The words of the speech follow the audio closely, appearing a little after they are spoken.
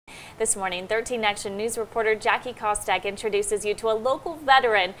This morning, 13 Action News reporter Jackie Kostak introduces you to a local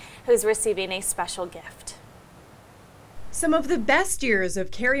veteran who's receiving a special gift. Some of the best years of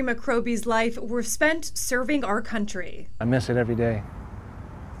Kerry McRoby's life were spent serving our country. I miss it every day.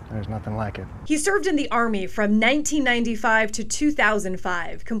 There's nothing like it. He served in the Army from 1995 to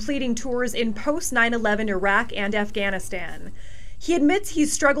 2005, completing tours in post-9/11 Iraq and Afghanistan. He admits he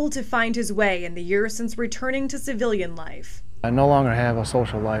struggled to find his way in the years since returning to civilian life. I no longer have a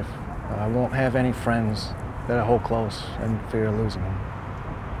social life. I won't have any friends that I hold close and fear of losing them.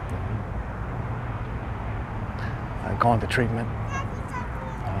 I've gone to treatment.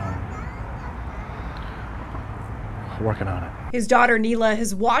 Working on it. His daughter Neela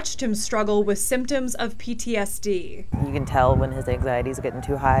has watched him struggle with symptoms of PTSD. You can tell when his anxiety is getting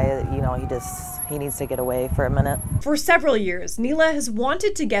too high, he needs to get away for a minute. For several years, Neela has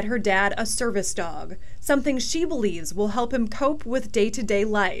wanted to get her dad a service dog, something she believes will help him cope with day-to-day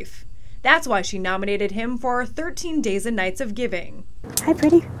life. That's why she nominated him for our 13 Days and Nights of Giving. Hi,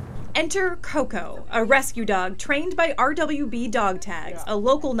 pretty. Enter Coco, a rescue dog trained by RWB Dog Tags, a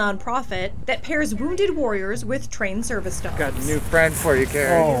local nonprofit that pairs wounded warriors with trained service dogs. Got a new friend for you,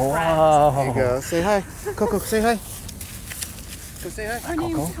 Kerry. Oh, wow. There you go. Say hi. Coco, say hi. Go say hi. Her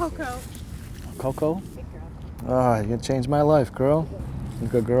name's Coco. Coco? Oh, you changed my life, girl. You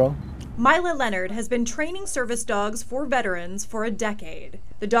good girl. Mila Leonard has been training service dogs for veterans for a decade.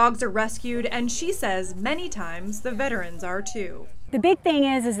 The dogs are rescued, and she says many times the veterans are too. The big thing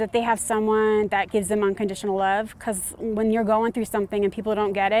is that they have someone that gives them unconditional love, because when you're going through something and people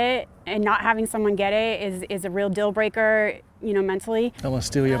don't get it, and not having someone get it is a real deal breaker, mentally. I'm gonna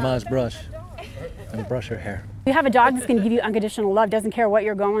steal your mom's brush and brush her hair. You have a dog that's going to give you unconditional love, doesn't care what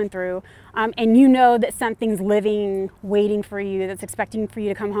you're going through, and you know that something's living, waiting for you, that's expecting for you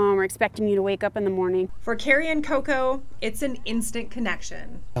to come home or expecting you to wake up in the morning. For Kerry and Coco, it's an instant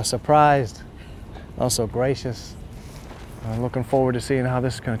connection. I'm surprised, also gracious. I'm looking forward to seeing how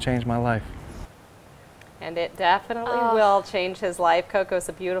this is going to change my life. And it definitely will change his life. Coco's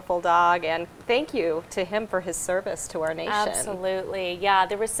a beautiful dog, and thank you to him for his service to our nation. Absolutely. Yeah,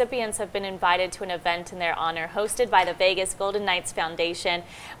 the recipients have been invited to an event in their honor hosted by the Vegas Golden Knights Foundation,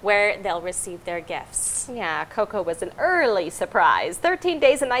 where they'll receive their gifts. Yeah, Coco was an early surprise. 13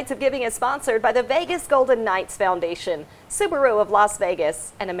 Days and Nights of Giving is sponsored by the Vegas Golden Knights Foundation, Subaru of Las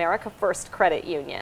Vegas, and America First Credit Union.